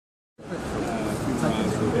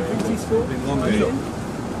easy score. Been long day.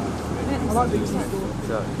 I like the easy score.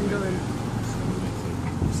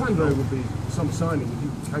 Sandro would be some signing if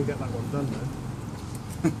you can get that one done now.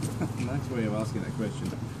 Nice way of asking that question.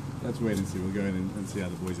 Let's wait and see. We'll go in and see how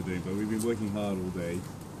the boys are doing. But we've been working hard all day,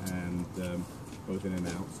 and both in and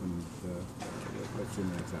outs, and let's see in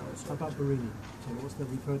the next hour. How about Barini?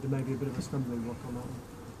 We've heard there may be a bit of a stumbling block on that one.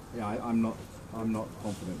 Yeah, I'm not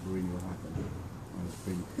confident Barini will happen. I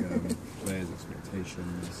think players'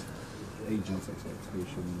 expectations, agents'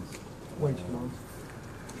 expectations. Wage demand.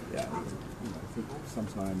 Yeah, I think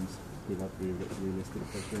sometimes we have to be a bit realistic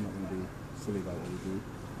because we're not going to be silly about what we do.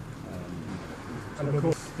 And of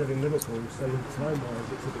course, getting Liverpool, so time-wise,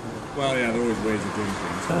 it's a bit more. Well, yeah, there are always ways of doing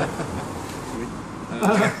things.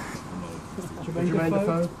 Jermaine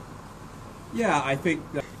Defoe? Yeah, I think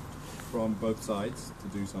that from both sides to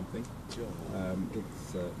do something.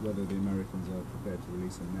 It's whether the Americans are prepared to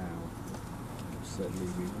release him now.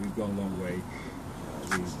 Certainly, we've gone a long way.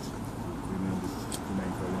 We've known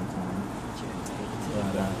Jermaine for a long time.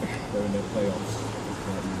 But they're in their playoffs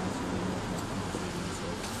right now, so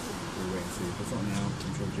we'll wait and see. If it's not now,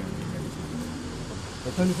 I'm sure January maybe.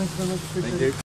 Tony, thank you very much. Thank you.